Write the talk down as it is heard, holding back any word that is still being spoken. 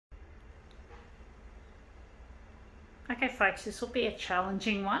Okay folks, this will be a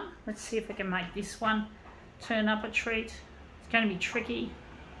challenging one. Let's see if I can make this one turn up a treat. It's going to be tricky.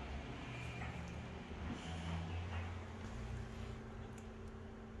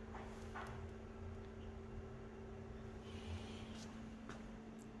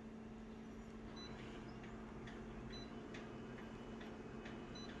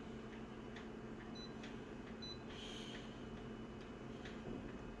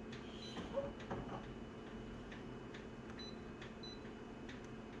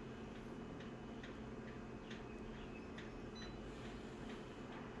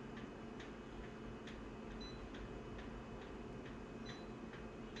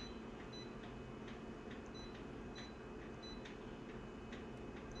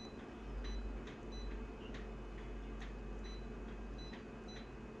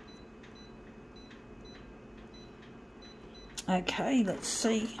 Okay, let's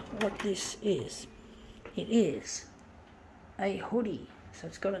see what this is. It is a hoodie, so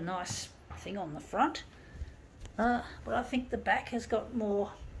it's got a nice thing on the front, but I think the back has got more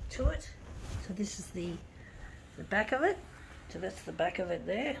to it. So this is the back of it. So that's the back of it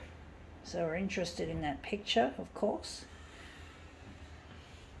there. So we're interested in that picture, of course.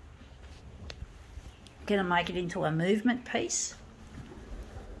 Gonna make it into a movement piece.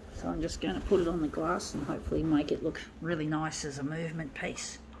 So I'm just going to put it on the glass and hopefully make it look really nice as a movement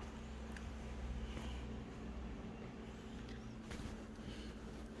piece.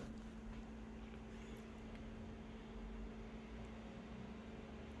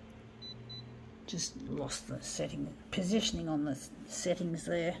 Just lost the positioning on the settings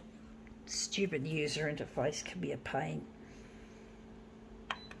there. Stupid user interface can be a pain.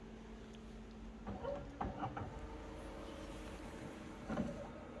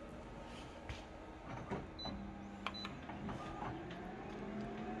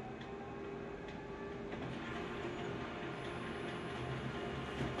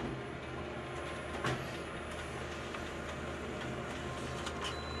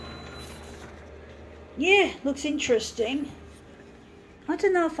 Yeah, looks interesting. I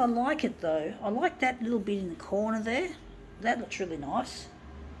don't know if I like it though. I like that little bit in the corner there. That looks really nice.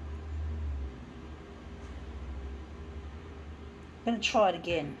 I'm going to try it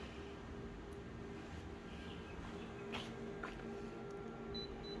again.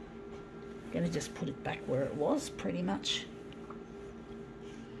 I'm going to just put it back where it was, pretty much.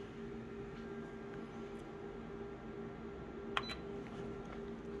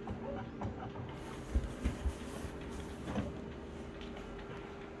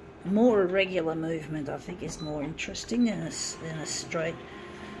 More irregular movement, I think, is more interesting than a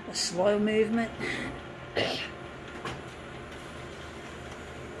slow movement.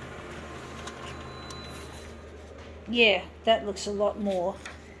 Yeah, that looks a lot more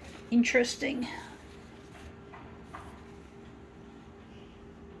interesting.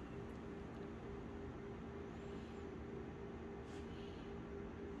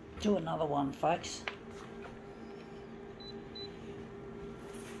 Do another one, folks.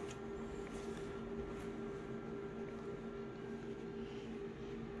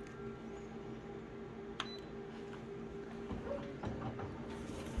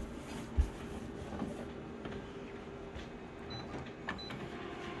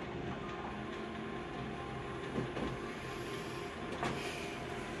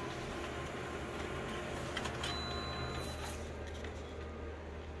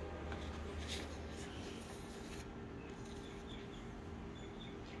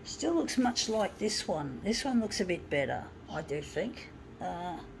 Still looks much like this one. This one looks a bit better, I do think.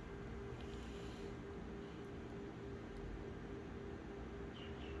 Yeah,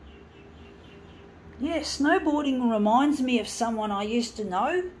 snowboarding reminds me of someone I used to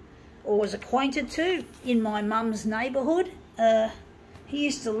know or was acquainted to in my mum's neighbourhood. He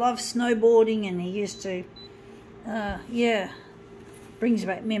used to love snowboarding and he used to, yeah, brings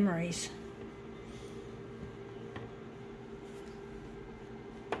back memories.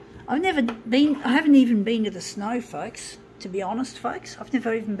 I haven't even been to the snow, folks, to be honest, folks. I've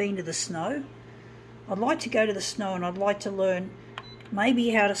never even been to the snow. I'd like to go to the snow and I'd like to learn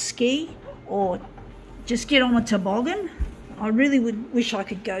maybe how to ski or just get on a toboggan. I really would wish I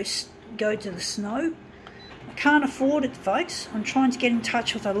could go to the snow. I can't afford it, folks. I'm trying to get in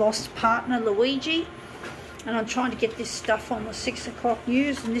touch with a lost partner, Luigi, and I'm trying to get this stuff on the 6 o'clock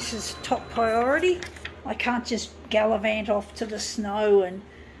news, and this is top priority. I can't just gallivant off to the snow, and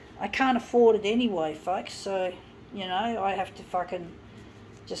I can't afford it anyway, folks, so, you know, I have to fucking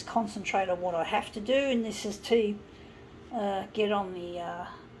just concentrate on what I have to do, and this is to get on the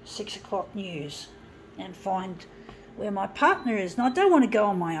 6 o'clock news and find where my partner is. And I don't want to go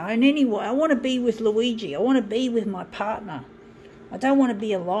on my own anyway. I want to be with Luigi. I want to be with my partner. I don't want to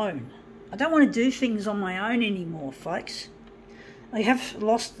be alone. I don't want to do things on my own anymore, folks. I have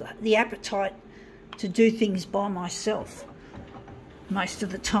lost the appetite to do things by myself most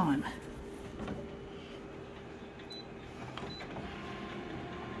of the time.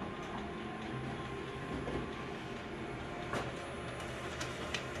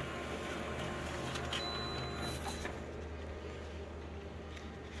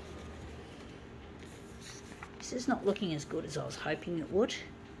 This is not looking as good as I was hoping it would.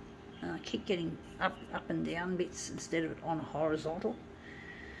 I keep getting up and down bits instead of on a horizontal.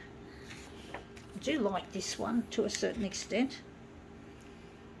 I do like this one to a certain extent.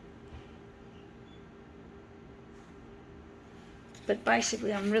 But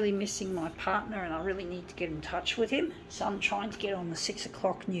basically I'm really missing my partner and I really need to get in touch with him. So I'm trying to get on the 6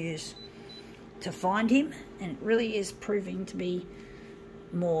 o'clock news to find him, and it really is proving to be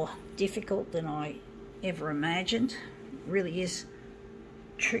more difficult than I ever imagined. It really is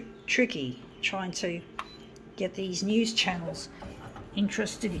tricky trying to get these news channels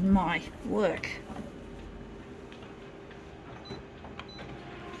interested in my work.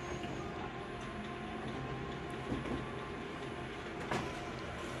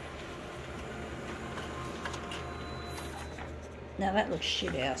 Now that looks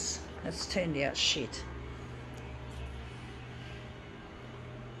shit house. That's turned out shit.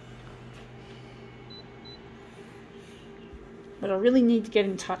 But I really need to get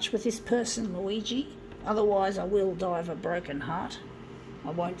in touch with this person, Luigi. Otherwise I will die of a broken heart.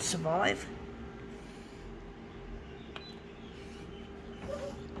 I won't survive.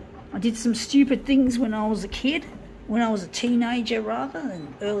 I did some stupid things when I was a kid. When I was a teenager rather,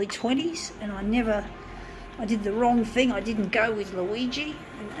 in early 20s. And I did the wrong thing. I didn't go with Luigi.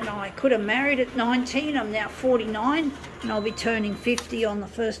 And I could have married at 19. I'm now 49. And I'll be turning 50 on the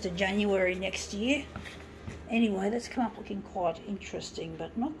 1st of January next year. Anyway, that's come up looking quite interesting,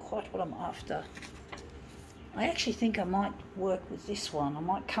 but not quite what I'm after. I actually think I might work with this one. I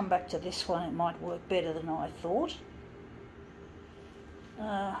might come back to this one. It might work better than I thought.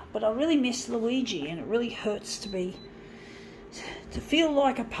 But I really miss Luigi, and it really hurts to feel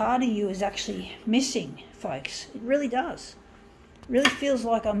like a part of you is actually missing, folks. It really does. It really feels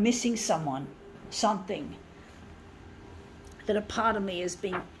like I'm missing someone, something. That a part of me has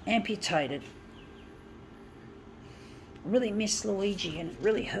been amputated. I really miss Luigi, and it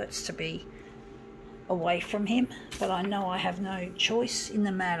really hurts to be away from him, but I know I have no choice in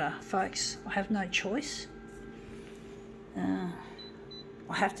the matter, folks. I have no choice. I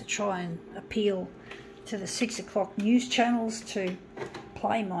have to try and appeal to the 6 o'clock news channels to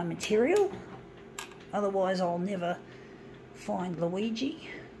play my material, otherwise I'll never find Luigi.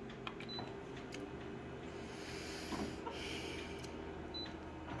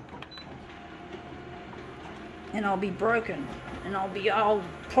 And I'll be broken, and I'll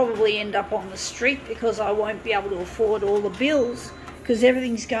probably end up on the street because I won't be able to afford all the bills because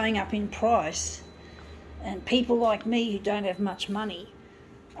everything's going up in price, and people like me who don't have much money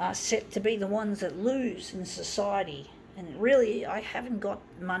are set to be the ones that lose in society. And really, I haven't got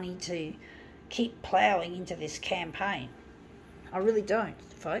money to keep ploughing into this campaign. I really don't,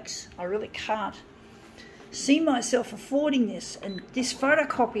 folks. I really can't see myself affording this, and this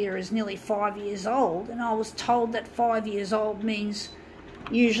photocopier is nearly 5 years old, and I was told that 5 years old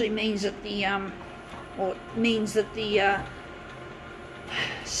usually means that the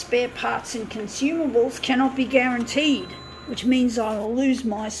spare parts and consumables cannot be guaranteed, which means I will lose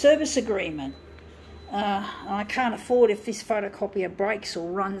my service agreement. I can't afford if this photocopier breaks or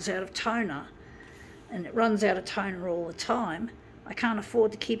runs out of toner, and it runs out of toner all the time. I can't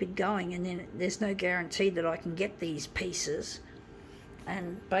afford to keep it going, and then there's no guarantee that I can get these pieces.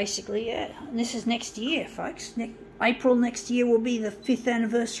 And basically, yeah, and this is next year, folks. April next year will be the 5th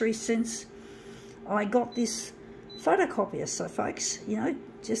anniversary since I got this photocopier. So, folks, you know,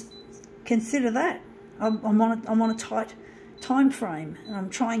 just consider that. I'm on a tight time frame, and I'm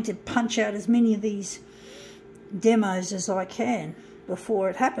trying to punch out as many of these demos as I can before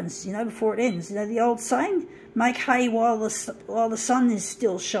it happens, you know, before it ends. You know the old saying, make hay while the sun is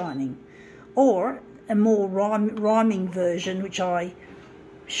still shining. Or a more rhyming version, which I'm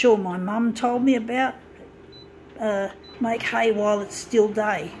sure my mum told me about, make hay while it's still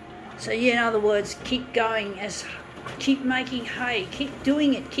day. So yeah, in other words, keep going, keep making hay, keep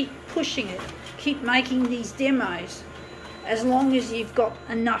doing it, keep pushing it, keep making these demos, as long as you've got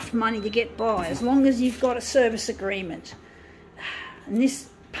enough money to get by, as long as you've got a service agreement. And this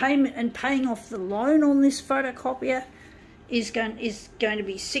payment and paying off the loan on this photocopier is going to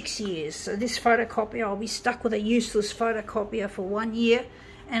be 6 years. So this photocopier, I'll be stuck with a useless photocopier for 1 year.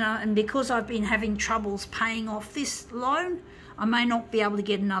 And because I've been having troubles paying off this loan, I may not be able to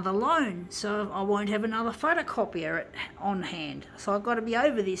get another loan. So I won't have another photocopier on hand. So I've got to be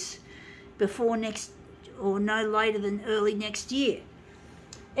over this before next, or no later than early next year.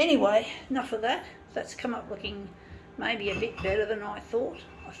 Anyway, enough of that. That's come up looking maybe a bit better than I thought.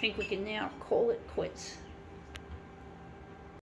 I think we can now call it quits.